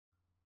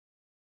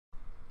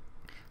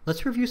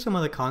Let's review some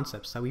of the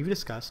concepts that we've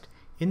discussed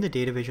in the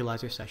Data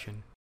Visualiser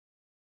session.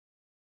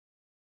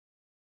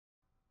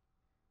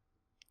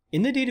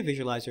 In the Data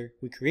Visualiser,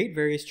 we create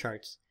various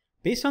charts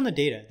based on the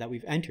data that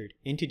we've entered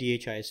into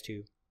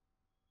DHIS2.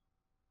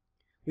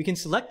 We can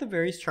select the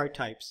various chart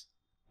types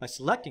by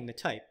selecting the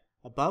type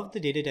above the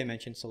data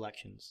dimension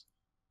selections.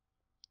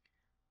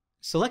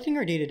 Selecting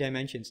our data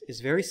dimensions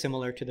is very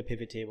similar to the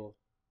pivot table.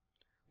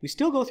 We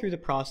still go through the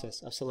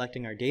process of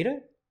selecting our data,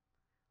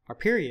 our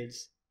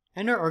periods,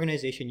 and our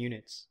organization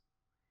units.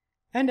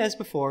 And as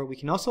before, we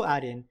can also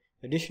add in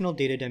additional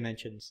data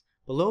dimensions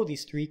below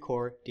these three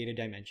core data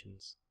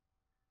dimensions.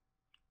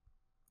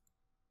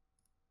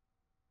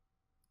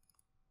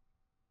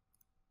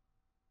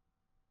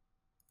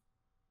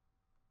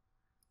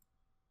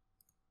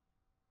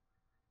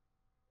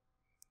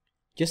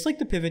 Just like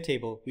the pivot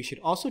table, we should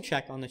also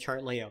check on the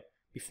chart layout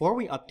before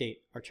we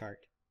update our chart.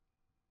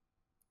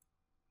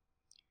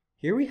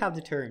 Here we have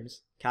the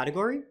terms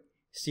category,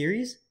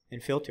 series,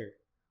 and filter,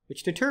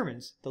 which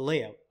determines the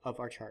layout of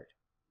our chart.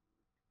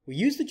 We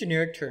use the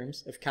generic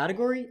terms of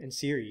category and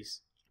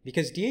series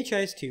because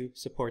DHIS2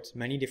 supports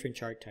many different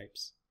chart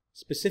types.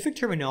 Specific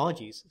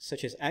terminologies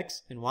such as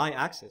X and Y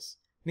axis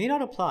may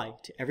not apply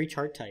to every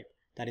chart type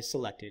that is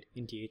selected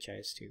in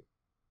DHIS2.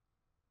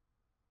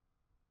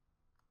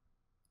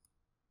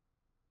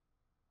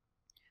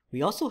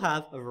 We also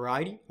have a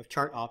variety of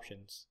chart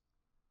options.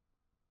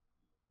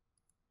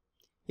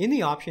 In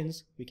the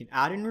options, we can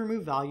add and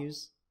remove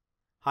values,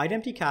 hide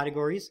empty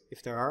categories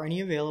if there are any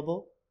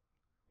available.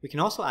 We can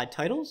also add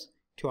titles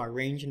to our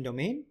range and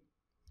domain,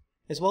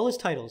 as well as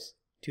titles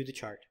to the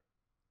chart.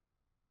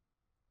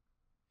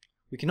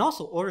 We can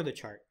also order the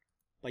chart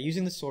by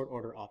using the sort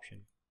order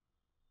option.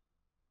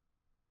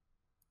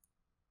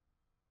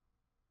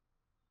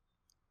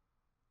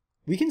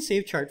 We can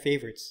save chart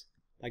favorites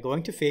by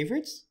going to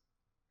Favorites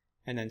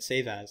and then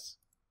Save As.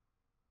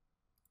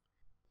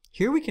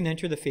 Here we can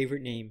enter the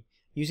favorite name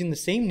using the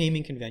same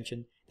naming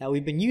convention that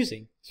we've been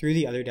using through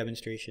the other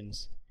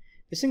demonstrations.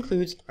 This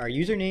includes our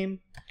username,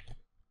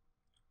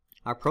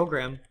 our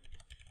program,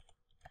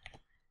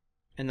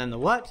 and then the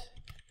what,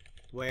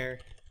 where,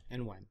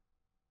 and when.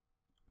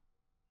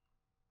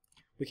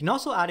 We can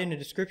also add in a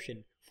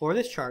description for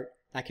this chart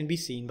that can be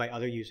seen by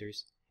other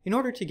users in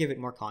order to give it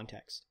more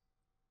context.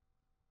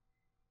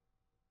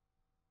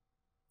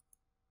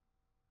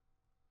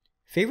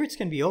 Favorites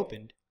can be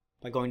opened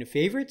by going to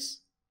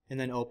Favorites and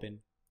then Open.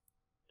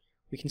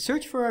 We can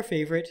search for our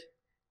favorite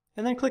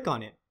and then click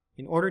on it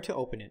in order to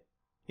open it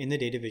in the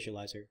Data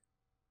Visualiser.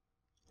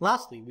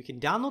 Lastly, we can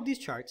download these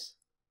charts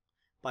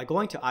by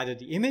going to either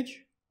the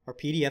image or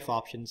PDF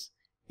options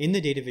in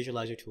the Data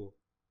Visualiser tool.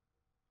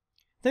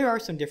 There are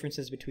some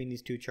differences between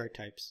these two chart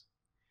types.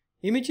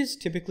 Images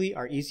typically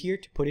are easier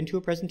to put into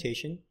a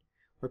presentation,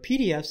 where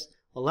PDFs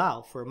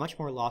allow for a much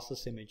more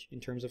lossless image in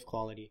terms of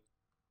quality.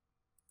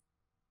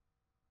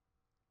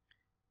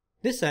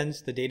 This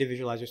ends the Data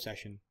Visualiser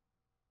session.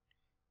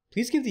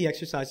 Please give the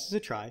exercises a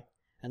try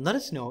and let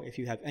us know if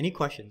you have any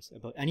questions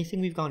about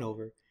anything we've gone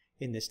over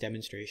in this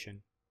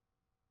demonstration.